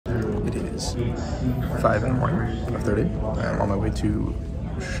It is 5 in the morning, 5:30. I'm on my way to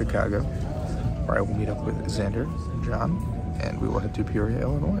Chicago, where I will meet up with Xander and John, and we will head to Peoria,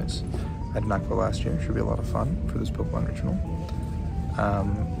 Illinois. I did not go last year. Should be a lot of fun for this Pokemon Regional.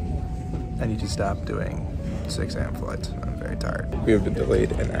 I need to stop doing 6 a.m. flights. I'm very tired. We have been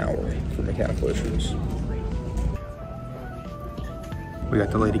delayed an hour for mechanical issues. We got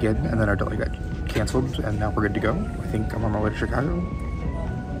delayed again, and then our delay got canceled, and now we're good to go. I think I'm on my way to Chicago.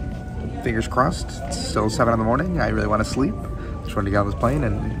 Fingers crossed. It's still 7 in the morning. I really want to sleep. Just wanted to get on this plane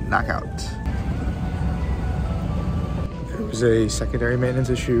and knock out. There was a secondary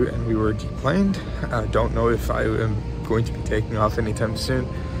maintenance issue, and we were deplaned. Don't know if I am going to be taking off anytime soon.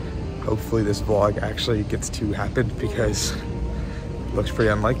 Hopefully this vlog actually gets to happen, because it looks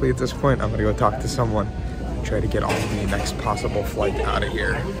pretty unlikely at this point. I'm gonna go talk to someone and try to get on the next possible flight out of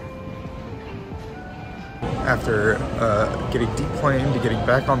here. After getting deplaned, getting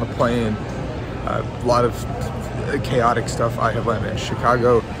back on the plane, a lot of chaotic stuff, I have landed in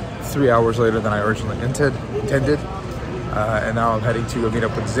Chicago 3 hours later than I originally intended. And now I'm heading to go meet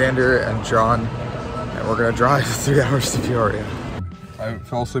up with Xander and John, and we're gonna drive 3 hours to Peoria. I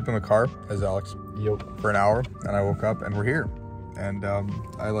fell asleep in the car, as Alex, for an hour, and I woke up and we're here. And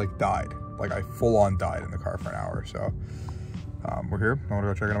I like died. Like I full on died in the car for an hour, so we're here. I wanna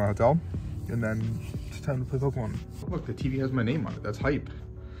go check out my hotel, and then it's time to play Pokemon. Look, the TV has my name on it, that's hype.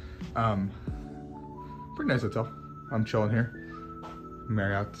 Pretty nice hotel. I'm chilling here.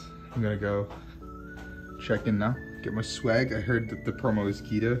 Marriott. I'm gonna go check in now, get my swag. I heard that the promo is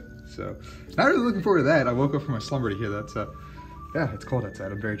Kita, so not really looking forward to that. I woke up from my slumber to hear that, so yeah, it's cold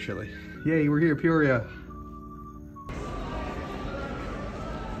outside. I'm very chilly. Yay, we're here, Peoria.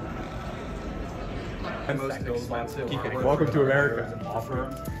 Welcome to America.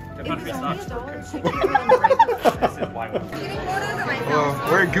 Hello,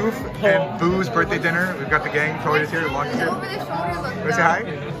 we're at Goof and Boo's birthday dinner. We've got the gang. Tori's here, the launch here. Want to say hi?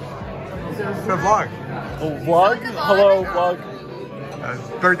 It's a vlog. A vlog? Hello,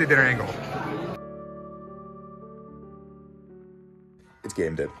 vlog. Birthday dinner angle. It's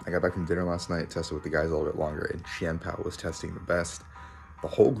game day. I got back from dinner last night, tested with the guys a little bit longer, and Qianpao was testing the best. The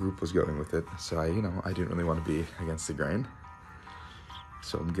whole group was going with it, so I didn't really want to be against the grain.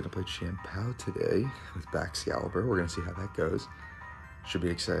 So I'm gonna play Qianpao today with Baxcalibur. We're gonna see how that goes. Should be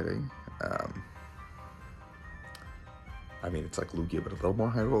exciting. I mean, it's like Lugia, but a little more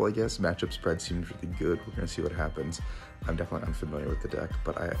high roll, I guess. Matchup spread seems really good. We're gonna see what happens. I'm definitely unfamiliar with the deck,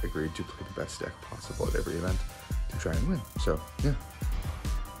 but I agreed to play the best deck possible at every event to try and win. So, yeah.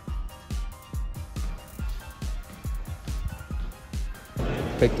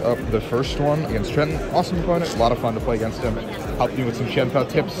 Picked up the first one against Trenton. Awesome opponent. A lot of fun to play against him. Helped me with some Qianpao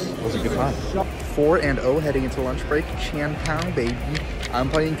tips. It was a good time. 4-0 heading into lunch break. Qianpao, baby.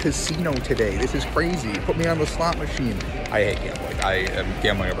 I'm playing casino today. This is crazy. Put me on the slot machine. I hate gambling. I am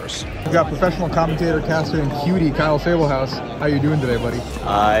gambling averse. We got professional commentator, caster, and cutie Kyle Sablehouse. How you doing today, buddy?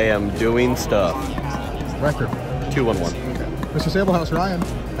 I am doing stuff. Record. 2-1-1. Okay. Mr. Sablehouse, Ryan.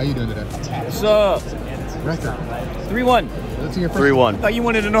 How you doing today? What's up? Record. 3-1. Let's see your first. 3-1. Thought you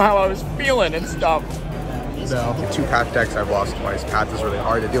wanted to know how I was feeling and stuff. No. 2 Path decks I've lost twice. Path is really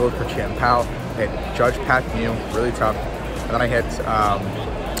hard to deal with for Qianpao. Hit Judge, Path, Mew, really tough. And then I hit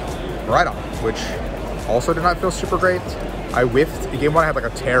Rhydon, which also did not feel super great. I whiffed. In game 1 I had like a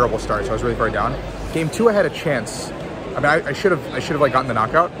terrible start, so I was really far down. Game 2 I had a chance. I mean, I should have like gotten the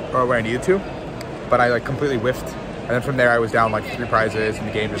knockout or where I needed to, but I like completely whiffed. And then from there I was down like 3 prizes, and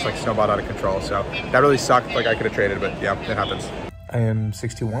the game just like snowballed out of control. So that really sucked. Like I could have traded, but yeah, it happens. I am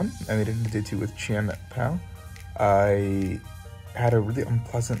 61. I made it into day 2 with Qianpao. I had a really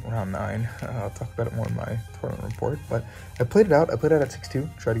unpleasant round 9. I'll talk about it more in my tournament report, but I played it out. I played it out at 6-2.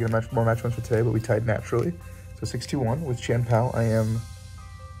 Tried to get more match wins for today, but we tied naturally. So 6-2-1 with Qianpao. I am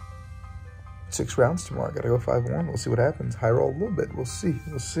 6 rounds tomorrow. I gotta go 5-1. We'll see what happens. High roll a little bit. We'll see.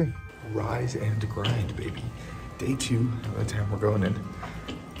 We'll see. Rise and grind, baby. Day 2. By the time we're going in,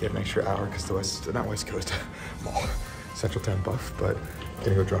 get an extra hour because the West Coast, well, Central Time buff, but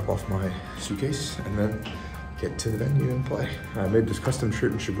gonna go drop off my suitcase and then get to the venue and play. I made this custom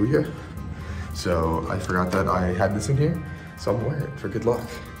shirt in Shibuya, so I forgot that I had this in here, so I'm gonna wear it for good luck.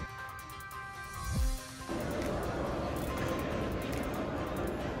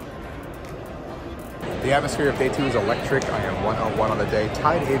 The atmosphere of day 2 is electric. I am 1-0-1 on the day.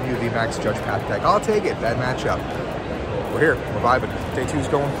 Tied ABU VMAX Judge Path deck. I'll take it. Bad matchup. We're here. We're vibing. Day 2 is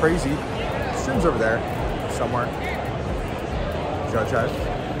going crazy. Stream's over there somewhere. Judge has.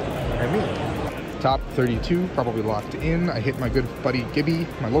 And me. Top 32, probably locked in. I hit my good buddy Gibby,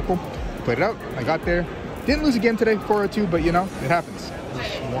 my local. Played it out. I got there. Didn't lose again today, 402, but you know, it happens. a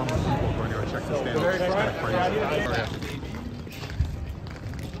swarm of people going to go check the stands. It's kind of crazy.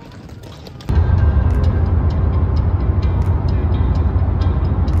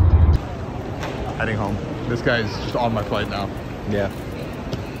 Heading home. This guy's just on my flight now. Yeah.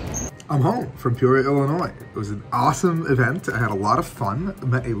 I'm home from Peoria, Illinois. It was an awesome event. I had a lot of fun.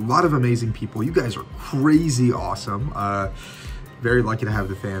 Met a lot of amazing people. You guys are crazy awesome. Very lucky to have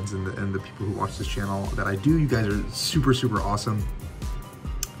the fans and the people who watch this channel that I do. You guys are super, super awesome.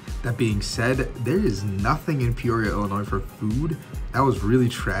 That being said, there is nothing in Peoria, Illinois for food. That was really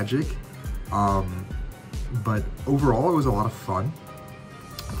tragic. But overall, it was a lot of fun.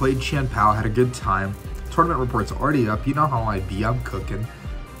 Played Chanpao, had a good time. Tournament reports already up. You know how I be, I'm cooking.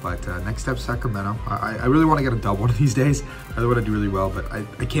 But next step, Sacramento. I really want to get a dub one of these days. I really want to do really well, but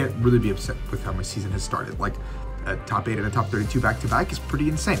I can't really be upset with how my season has started. Like a top 8 and a top 32 back-to-back is pretty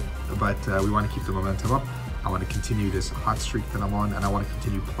insane. But we want to keep the momentum up. I want to continue this hot streak that I'm on, and I want to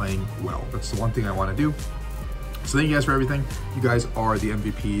continue playing well. That's the one thing I want to do. So thank you guys for everything. You guys are the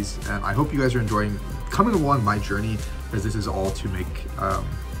MVPs, and I hope you guys are enjoying coming along my journey, because this is all to make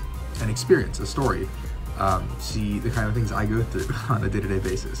an experience, a story, see the kind of things I go through on a day-to-day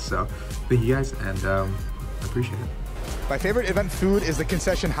basis. So thank you guys, and I appreciate it. My favorite event food is the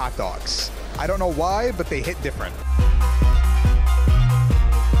concession hot dogs. I don't know why, but they hit different.